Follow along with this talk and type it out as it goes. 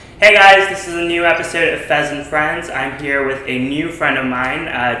Hey guys, this is a new episode of Fez and Friends. I'm here with a new friend of mine,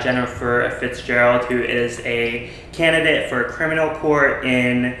 Jennifer Fitzgerald, who is a candidate for criminal court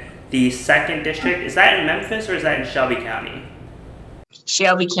in the 2nd District. Is that in Memphis or is that in Shelby County?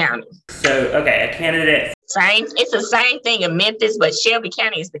 Shelby County. So, okay, a candidate. It's the same thing in Memphis, but Shelby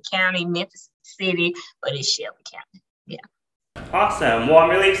County is the county, Memphis City, but it's Shelby County. Yeah. Awesome. Well, I'm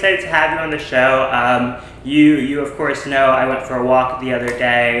really excited to have you on the show. You of course know I went for a walk the other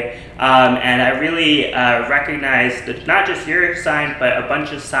day, and I really recognized not just your sign, but a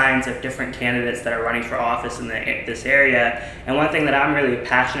bunch of signs of different candidates that are running for office in this area. And one thing that I'm really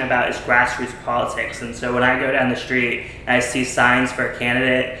passionate about is grassroots politics. And so when I go down the street and I see signs for a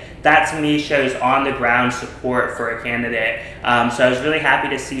candidate, that to me shows on the ground support for a candidate. So I was really happy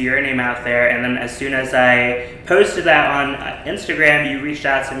to see your name out there. And then as soon as I posted that on Instagram, you reached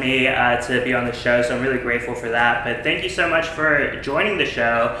out to me to be on the show. So I'm really grateful for that. But thank you so much for joining the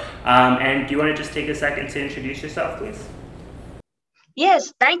show. And do you want to just take a second to introduce yourself, please?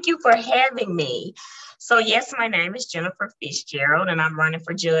 Yes, thank you for having me. So yes, my name is Jennifer Fitzgerald, and I'm running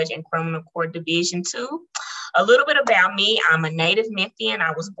for judge in Criminal Court Division 2. A little bit about me: I'm a native Memphian.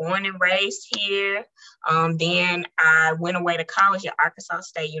 I was born and raised here. Then I went away to college at Arkansas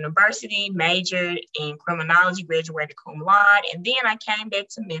State University, majored in criminology, graduated cum laude, and then I came back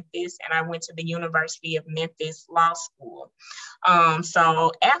to Memphis and I went to the University of Memphis Law School.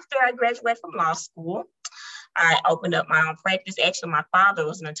 So after I graduated from law school, I opened up my own practice. Actually, my father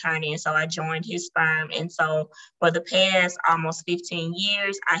was an attorney, and so I joined his firm. And so for the past almost 15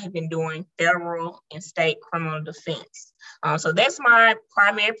 years, I have been doing federal and state criminal defense. So that's my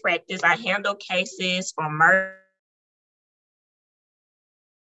primary practice. I handle cases from murder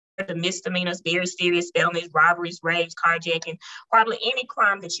to misdemeanors, very serious felonies, robberies, rapes, carjacking, probably any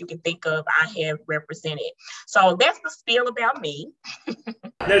crime that you can think of, I have represented. So that's the spiel about me.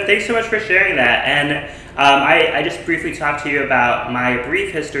 No, thanks so much for sharing that. And I just briefly talked to you about my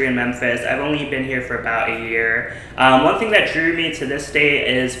brief history in Memphis. I've only been here for about a year. One thing that drew me to this state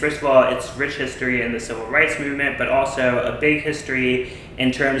is, first of all, its rich history in the civil rights movement, but also a big history in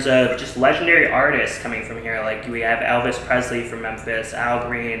terms of just legendary artists coming from here. Like we have Elvis Presley from Memphis, Al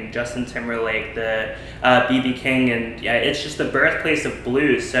Green, Justin Timberlake, the B.B. King, and yeah, it's just the birthplace of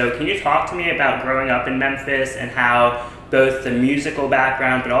blues. So can you talk to me about growing up in Memphis and how both the musical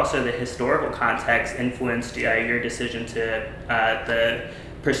background but also the historical context influenced your decision to the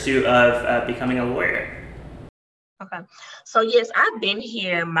pursuit of becoming a lawyer? Okay. So yes, I've been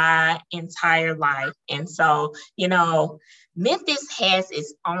here my entire life. And so, Memphis has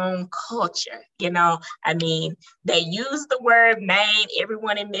its own culture. I mean, they use the word Maine.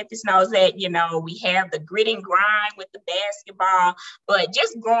 Everyone in Memphis knows that, we have the grit and grind with the basketball. But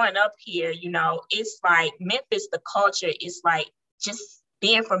just growing up here, it's like Memphis, the culture is like just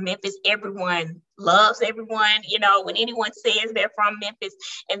being from Memphis, everyone loves everyone, when anyone says they're from Memphis.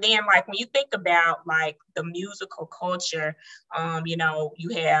 And then like when you think about like the musical culture, you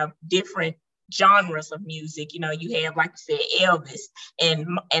have different genres of music. You have, like you said, Elvis,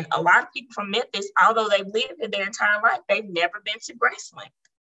 and a lot of people from Memphis, although they've lived here their entire life, they've never been to Graceland.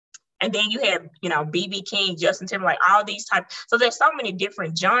 And then you have, B.B. King, Justin Timberlake, all these types. So there's so many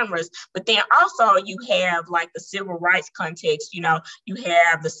different genres. But then also you have like the civil rights context. You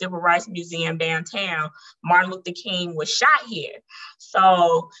have the Civil Rights Museum downtown. Martin Luther King was shot here.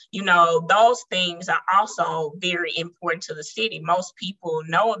 So, those things are also very important to the city. Most people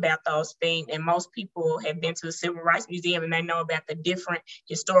know about those things, and most people have been to the Civil Rights Museum and they know about the different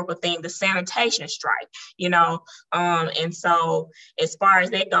historical things, the sanitation strike, and so as far as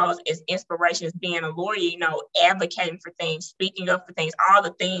that goes, as inspiration as being a lawyer, advocating for things, speaking up for things, all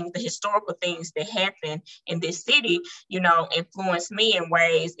the things, the historical things that happen in this city, influence me in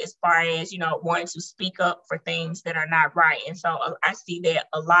ways as far as, wanting to speak up for things that are not right. And so I see that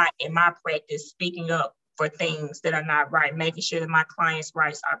a lot in my practice, speaking up for things that are not right, making sure that my clients'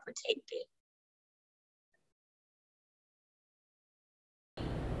 rights are protected.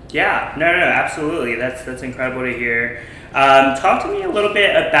 Yeah, no, absolutely. That's incredible to hear. Talk to me a little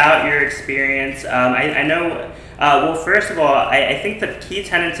bit about your experience. I know, well, first of all, I think the key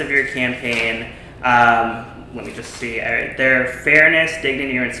tenets of your campaign, let me just see, they're fairness,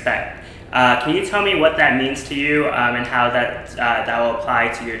 dignity, and respect. Can you tell me what that means to you and how that will apply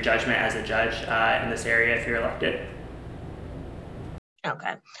to your judgment as a judge in this area if you're elected?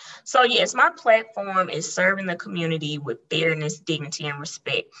 Okay. So yes, my platform is serving the community with fairness, dignity, and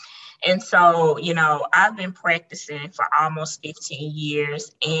respect. And so, I've been practicing for almost 15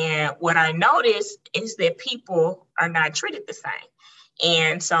 years. And what I noticed is that people are not treated the same.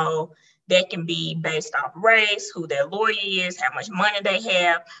 And so that can be based off race, who their lawyer is, how much money they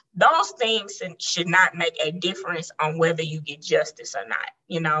have. Those things should not make a difference on whether you get justice or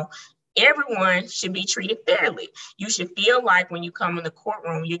not. Everyone should be treated fairly. You should feel like when you come in the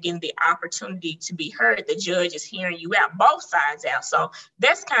courtroom, you're getting the opportunity to be heard. The judge is hearing you out, both sides out. So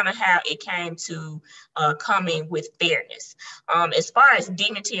that's kind of how it came to coming with fairness. As far as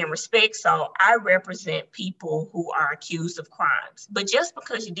dignity and respect, so I represent people who are accused of crimes. But just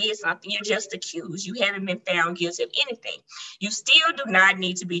because you did something, you're just accused. You haven't been found guilty of anything. You still do not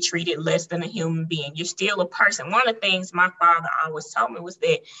need to be treated less than a human being. You're still a person. One of the things my father always told me was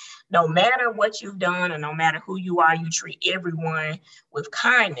that no matter what you've done or no matter who you are, you treat everyone with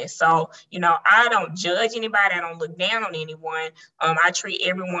kindness. So, I don't judge anybody. I don't look down on anyone. I treat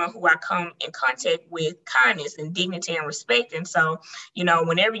everyone who I come in contact with kindness and dignity and respect. And so,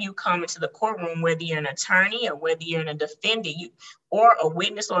 whenever you come into the courtroom, whether you're an attorney or whether you're a defendant, or a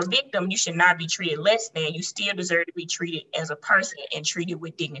witness or a victim, you should not be treated less than. You still deserve to be treated as a person and treated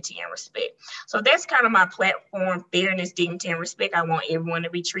with dignity and respect. So that's kind of my platform: fairness, dignity, and respect. I want everyone to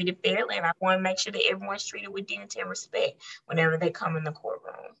be treated fairly, and I want to make sure that everyone's treated with dignity and respect whenever they come in the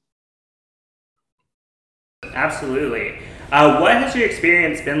courtroom. Absolutely. What has your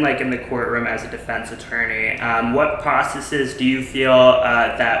experience been like in the courtroom as a defense attorney? What processes do you feel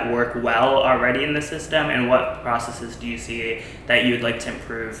that work well already in the system, and what processes do you see that you'd like to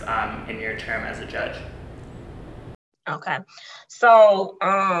improve in your term as a judge? Okay. So,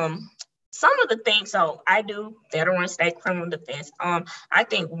 some of the things, so I do federal and state criminal defense. I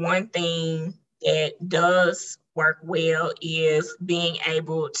think one thing that does work well is being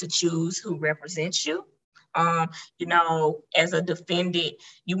able to choose who represents you. As a defendant,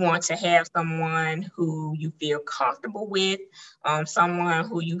 you want to have someone who you feel comfortable with, someone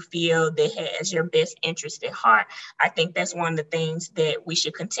who you feel that has your best interest at heart. I think that's one of the things that we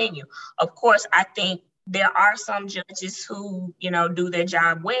should continue. Of course, I think there are some judges who, do their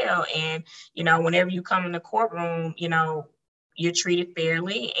job well. And, whenever you come in the courtroom, you're treated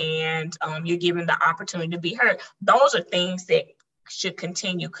fairly and you're given the opportunity to be heard. Those are things that should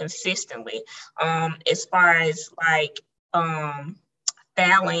continue consistently. As far as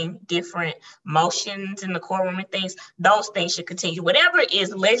filing different motions in the courtroom and things, those things should continue. Whatever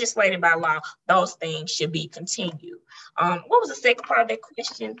is legislated by law, those things should be continued. What was the second part of that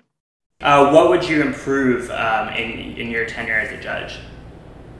question? What would you improve in your tenure as a judge?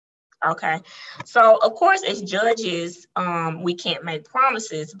 Okay. So, of course, as judges, we can't make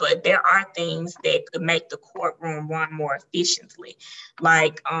promises, but there are things that could make the courtroom run more efficiently.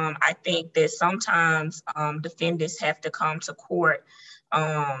 I think that sometimes defendants have to come to court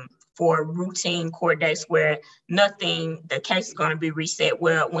for routine court dates where the case is going to be reset.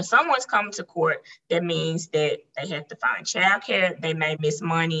 Well, when someone's coming to court, that means that they have to find childcare. They may miss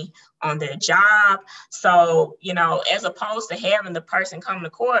money on their job. So, as opposed to having the person come to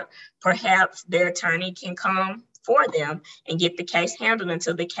court, perhaps their attorney can come for them and get the case handled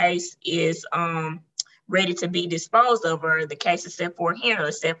until the case is ready to be disposed of, or the case is set for a hearing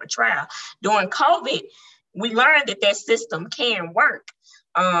or set for trial. During COVID, we learned that system can work.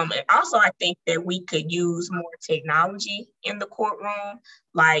 And also, I think that we could use more technology in the courtroom,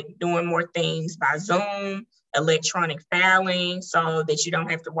 like doing more things by Zoom, electronic filing, so that you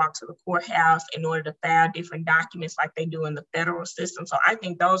don't have to walk to the courthouse in order to file different documents like they do in the federal system. So I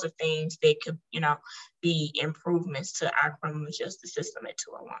think those are things that could, be improvements to our criminal justice system at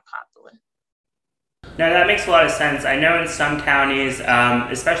 201 Popular. No, that makes a lot of sense. I know in some counties,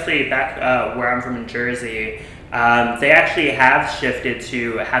 especially back where I'm from in Jersey, they actually have shifted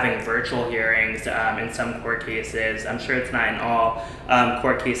to having virtual hearings in some court cases. I'm sure it's not in all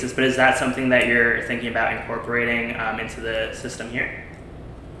court cases, but is that something that you're thinking about incorporating into the system here?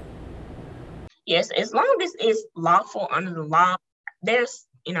 Yes, as long as it's lawful under the law, there's,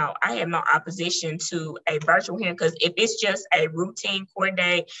 I have no opposition to a virtual hearing, because if it's just a routine court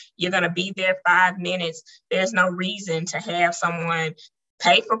day, you're going to be there 5 minutes. There's no reason to have someone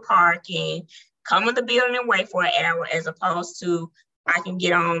pay for parking, come in the building and wait for an hour, as opposed to I can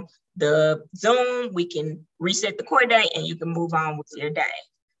get on the Zoom, we can reset the court date, and you can move on with your day.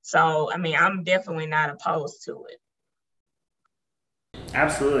 So, I'm definitely not opposed to it.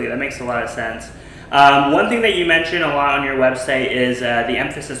 Absolutely, that makes a lot of sense. One thing that you mention a lot on your website is the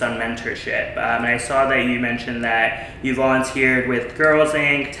emphasis on mentorship. And I saw that you mentioned that you volunteered with Girls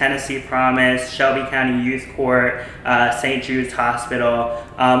Inc., Tennessee Promise, Shelby County Youth Court, St. Jude's Hospital.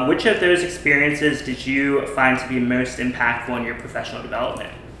 Which of those experiences did you find to be most impactful in your professional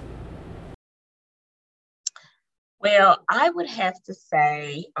development? Well, I would have to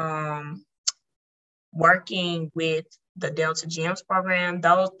say working with the Delta Gems program.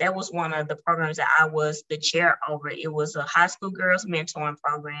 That was one of the programs that I was the chair over. It was a high school girls mentoring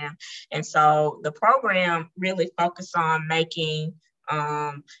program. And so the program really focused on making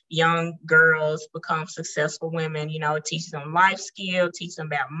young girls become successful women, teach them life skills, teach them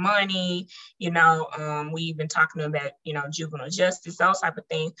about money, we even talking about, juvenile justice, those type of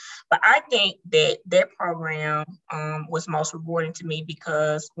things. But I think that program was most rewarding to me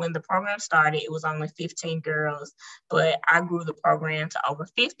because when the program started, it was only 15 girls, but I grew the program to over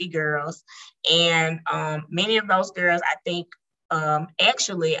 50 girls. And many of those girls, I think,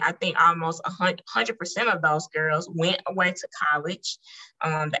 I think almost 100% of those girls went away to college.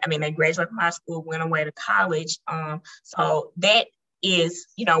 They graduated from high school, went away to college. So that is,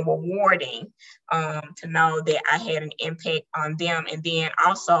 rewarding to know that I had an impact on them. And then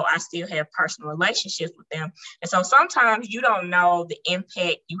also I still have personal relationships with them. And so sometimes you don't know the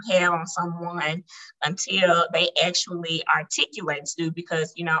impact you have on someone until they actually articulate to you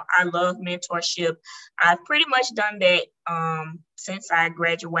because, I love mentorship. I've pretty much done that since I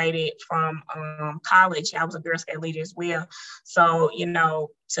graduated from college. I was a Girl Scout leader as well. So,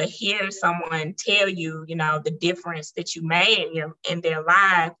 to hear someone tell you, the difference that you made in their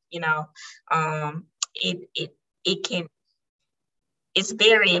life, it's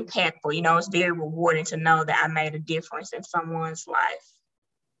very impactful. It's very rewarding to know that I made a difference in someone's life.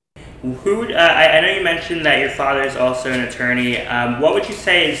 I know you mentioned that your father is also an attorney. What would you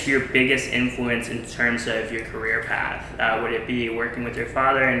say is your biggest influence in terms of your career path? Would it be working with your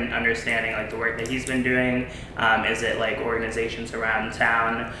father and understanding like the work that he's been doing? Is it like organizations around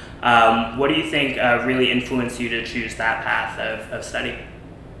town? What do you think really influenced you to choose that path of study?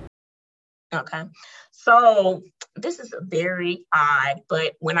 Okay, so this is very odd,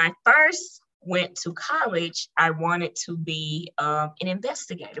 but when I first went to college, I wanted to be an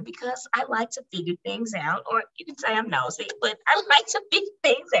investigator because I like to figure things out, or you can say I'm nosy, but I like to figure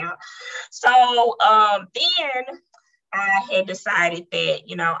things out. So then I had decided that,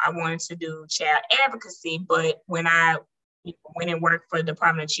 I wanted to do child advocacy, but when I went and worked for the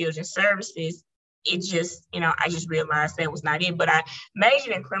Department of Children's Services, it just, I just realized that was not it. But I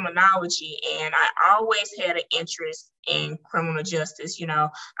majored in criminology and I always had an interest in criminal justice.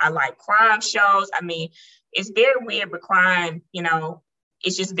 I like crime shows. It's very weird, but crime,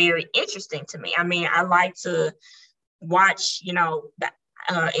 it's just very interesting to me. I like to watch,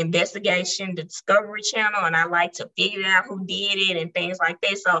 the investigation, the Discovery Channel, and I like to figure out who did it and things like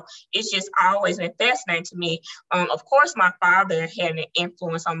that. So it's just always been fascinating to me. Of course, my father had an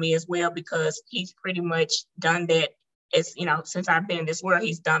influence on me as well because he's pretty much done that. As since I've been in this world,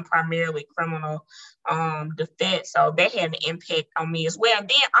 he's done primarily criminal defense. So that had an impact on me as well. And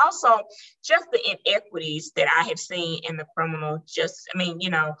then also just the inequities that I have seen in the criminal justice.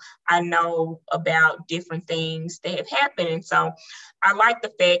 I know about different things that have happened. And so I like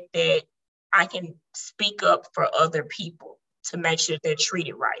the fact that I can speak up for other people to make sure they're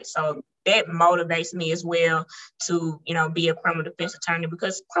treated right. So that motivates me as well to, be a criminal defense attorney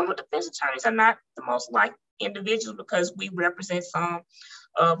because criminal defense attorneys are not the most liked individuals because we represent some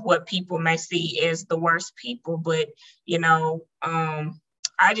of what people may see as the worst people. But,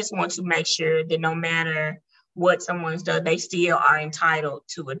 I just want to make sure that no matter what someone's done, they still are entitled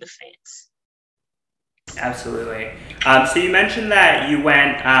to a defense. Absolutely. So you mentioned that you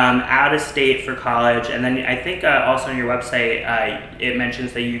went out of state for college, and then I think also on your website it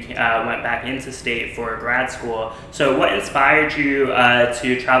mentions that you went back into state for grad school. So what inspired you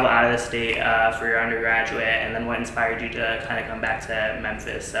to travel out of the state for your undergraduate, and then what inspired you to kind of come back to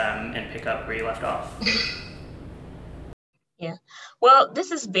Memphis and pick up where you left off? Yeah. Well,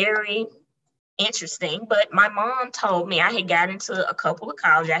 this is very interesting, but my mom told me I had got into a couple of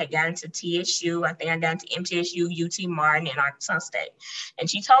colleges. I had got into TSU. I think I got into MTSU, UT Martin, and Arkansas State. And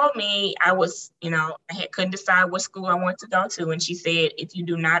she told me I was, couldn't decide what school I wanted to go to. And she said, if you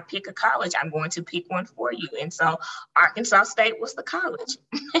do not pick a college, I'm going to pick one for you. And so Arkansas State was the college.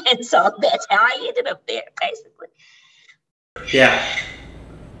 And so that's how I ended up there, basically. Yeah.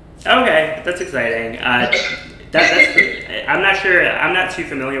 Okay, that's exciting. I'm not sure. I'm not too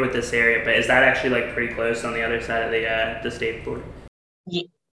familiar with this area, but is that actually like pretty close on the other side of the state border?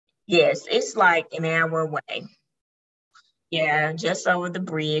 Yes, it's like an hour away. Yeah, just over the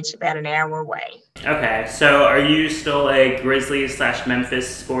bridge, about an hour away. Okay, so are you still a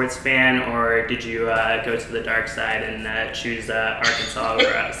Grizzlies/Memphis sports fan, or did you go to the dark side and choose Arkansas over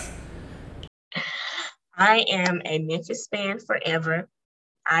us? I am a Memphis fan forever.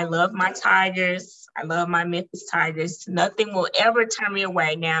 I love my Tigers. I love my Memphis Tigers. Nothing will ever turn me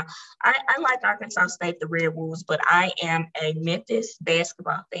away. Now, I like Arkansas State, the Red Wolves, but I am a Memphis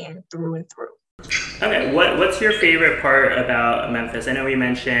basketball fan through and through. Okay, what's your favorite part about Memphis? I know we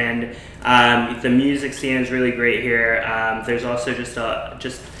mentioned the music scene is really great here. There's also just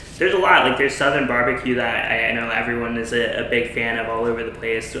there's a lot, like there's Southern barbecue that I know everyone is a big fan of all over the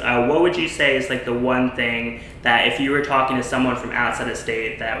place. What would you say is like the one thing that if you were talking to someone from outside of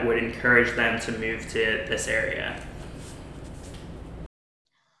state that would encourage them to move to this area?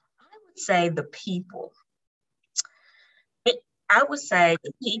 I would say the people. I would say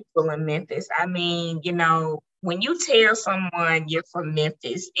the people in Memphis. I mean, when you tell someone you're from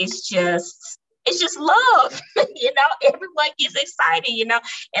Memphis, it's just love. Everyone gets excited.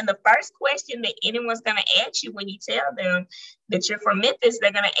 And the first question that anyone's gonna ask you when you tell them that you're from Memphis,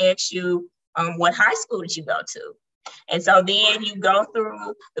 they're gonna ask you what high school did you go to? And so then you go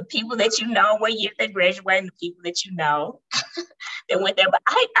through the people that you know, what year they graduated, the people that you know that went there. But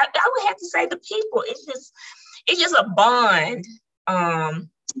I would have to say the people. It's just a bond.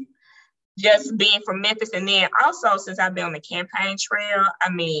 Just being from Memphis, and then also since I've been on the campaign trail, I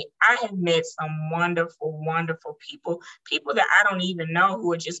mean, I have met some wonderful, wonderful people that I don't even know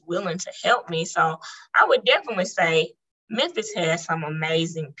who are just willing to help me. So I would definitely say Memphis has some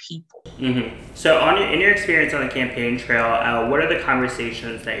amazing people. So, in your experience on the campaign trail, what are the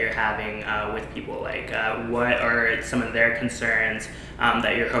conversations that you're having with people? Like, what are some of their concerns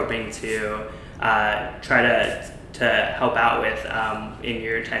that you're hoping to try to help out with in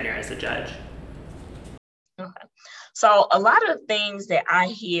your tenure as a judge? Okay. So a lot of things that I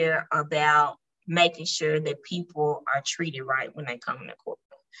hear about making sure that people are treated right when they come to court.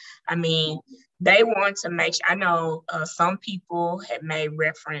 I mean, they want to make sure, I know some people have made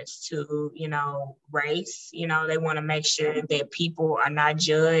reference to, race, they want to make sure that people are not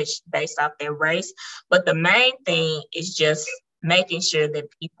judged based off their race. But the main thing is just making sure that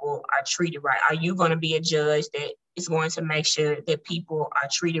people are treated right. Are you going to be a judge that is going to make sure that people are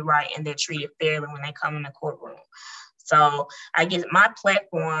treated right and they're treated fairly when they come in the courtroom? So I guess my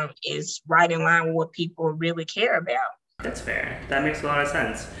platform is right in line with what people really care about. That's fair. That makes a lot of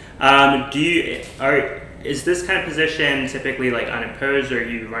sense. Is this kind of position typically like unopposed, or are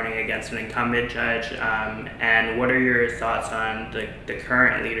you running against an incumbent judge? And what are your thoughts on the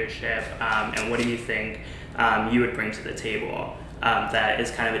current leadership? And what do you think you would bring to the table that is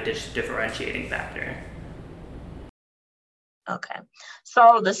kind of a differentiating factor? Okay.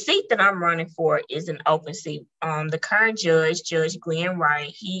 So the seat that I'm running for is an open seat. The current judge, Judge Glenn Wright,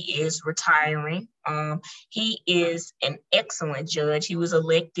 he is retiring. He is an excellent judge. He was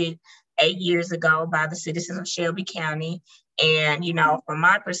elected 8 years ago by the citizens of Shelby County. And, from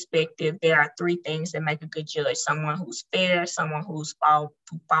my perspective, there are three things that make a good judge: someone who's fair, someone who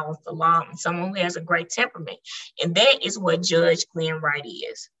follows the law, and someone who has a great temperament. And that is what Judge Glenn Wright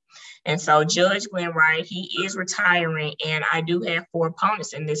is. And so Judge Glenn Wright, he is retiring, and I do have 4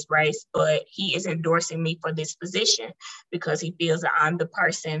 opponents in this race, but he is endorsing me for this position because he feels that I'm the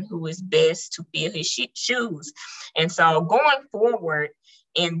person who is best to fill his shoes. And so going forward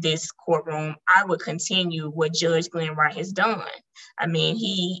in this courtroom, I would continue what Judge Glenn Wright has done. I mean,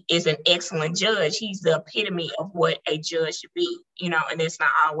 he is an excellent judge. He's the epitome of what a judge should be, and it's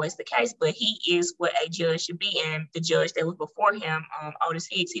not always the case, but he is what a judge should be. And the judge that was before him, Otis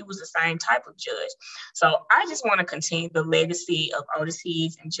Higgs, he was the same type of judge. So I just want to continue the legacy of Otis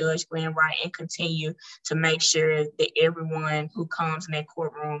Higgs and Judge Glenn Wright and continue to make sure that everyone who comes in that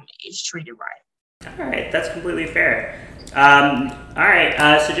courtroom is treated right. All right, that's completely fair. All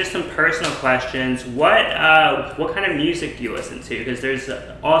right, so just some personal questions. What kind of music do you listen to? Because there's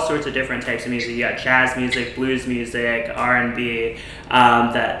all sorts of different types of music. You got jazz music, blues music, R&B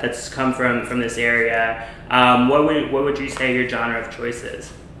that's come from this area. What would you say your genre of choice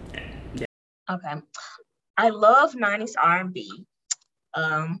is? Yeah. Okay, I love 90s R&B.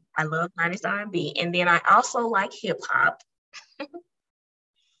 I love 90s R&B, and then I also like hip hop.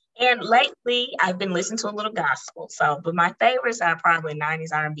 And lately, I've been listening to a little gospel. But my favorites are probably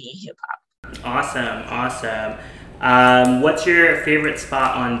 90s R&B and hip hop. Awesome. What's your favorite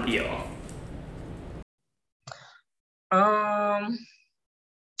spot on Beale?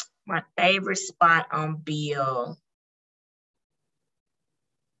 My favorite spot on Beale.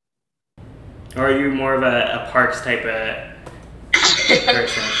 Or are you more of a Parks type of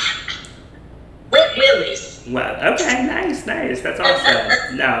person? Wet Willis. Well, okay, nice. That's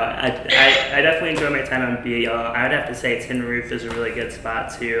awesome. No, I definitely enjoy my time on Beale. I would have to say Tin Roof is a really good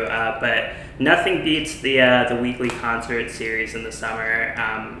spot too, but nothing beats the weekly concert series in the summer.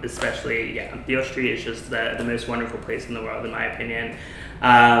 Especially, Beale Street is just the most wonderful place in the world, in my opinion.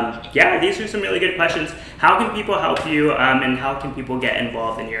 These are some really good questions. How can people help you, and how can people get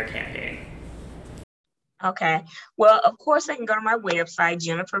involved in your campaign? Okay. Well, of course, they can go to my website,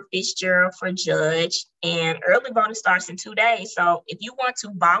 Jennifer Fitzgerald for Judge, and early voting starts in 2 days. So if you want to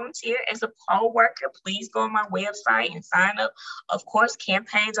volunteer as a poll worker, please go on my website and sign up. Of course,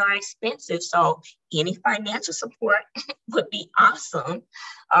 campaigns are expensive, so any financial support would be awesome.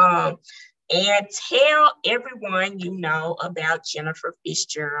 Um, and tell everyone you know about Jennifer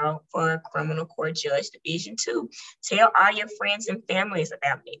Fitzgerald for Criminal Court Judge Division 2. Tell all your friends and families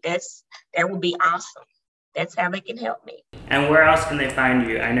about me. That would be awesome. That's how they can help me. And where else can they find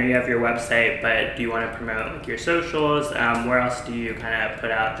you? I know you have your website, but do you want to promote like your socials? Where else do you kind of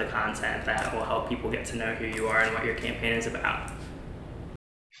put out the content that will help people get to know who you are and what your campaign is about?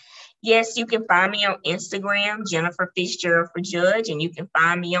 Yes, you can find me on Instagram, Jennifer Fitzgerald for Judge, and you can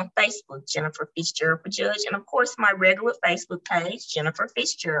find me on Facebook, Jennifer Fitzgerald for Judge, and of course my regular Facebook page, Jennifer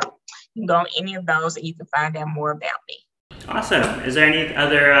Fitzgerald. You can go on any of those and you can find out more about me. Awesome. Is there any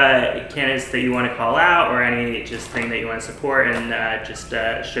other candidates that you want to call out, or any just thing that you want to support and just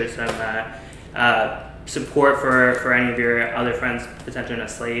show some support for any of your other friends potentially on a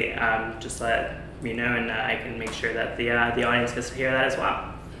slate? Just let me know, and I can make sure that the audience gets to hear that as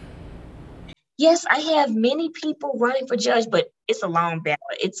well. Yes, I have many people running for judge, but it's a long ballot.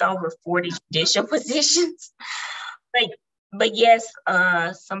 It's over 40 judicial positions. But yes,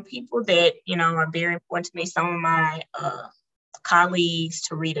 some people that, are very important to me, some of my colleagues,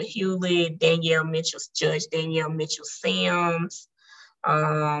 Tarita Hewlett, Judge Danielle Mitchell-Sims,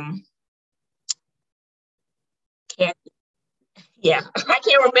 Kathy. Yeah, I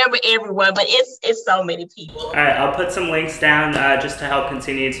can't remember everyone, but it's so many people. All right, I'll put some links down just to help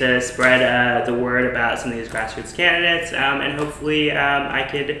continue to spread the word about some of these grassroots candidates, and hopefully I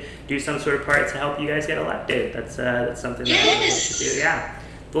could do some sort of part to help you guys get elected. That's something that I want to do. Yeah.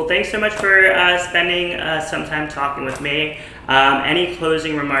 Well, thanks so much for spending some time talking with me. Any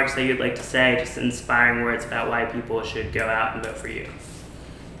closing remarks that you'd like to say, just inspiring words about why people should go out and vote for you?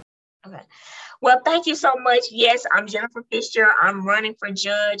 Okay. Well, thank you so much. Yes, I'm Jennifer Fitzgerald. I'm running for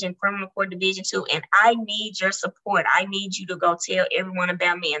judge in Criminal Court Division 2, and I need your support. I need you to go tell everyone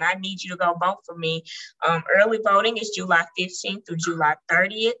about me, and I need you to go vote for me. Early voting is July 15th through July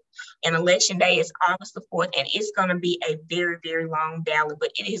 30th, and election day is August the 4th, and it's going to be a very, very long ballot, but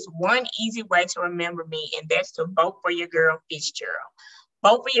it is one easy way to remember me, and that's to vote for your girl Fitzgerald.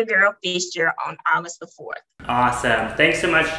 Vote for your girl Fitzgerald on August the 4th. Awesome. Thanks so much,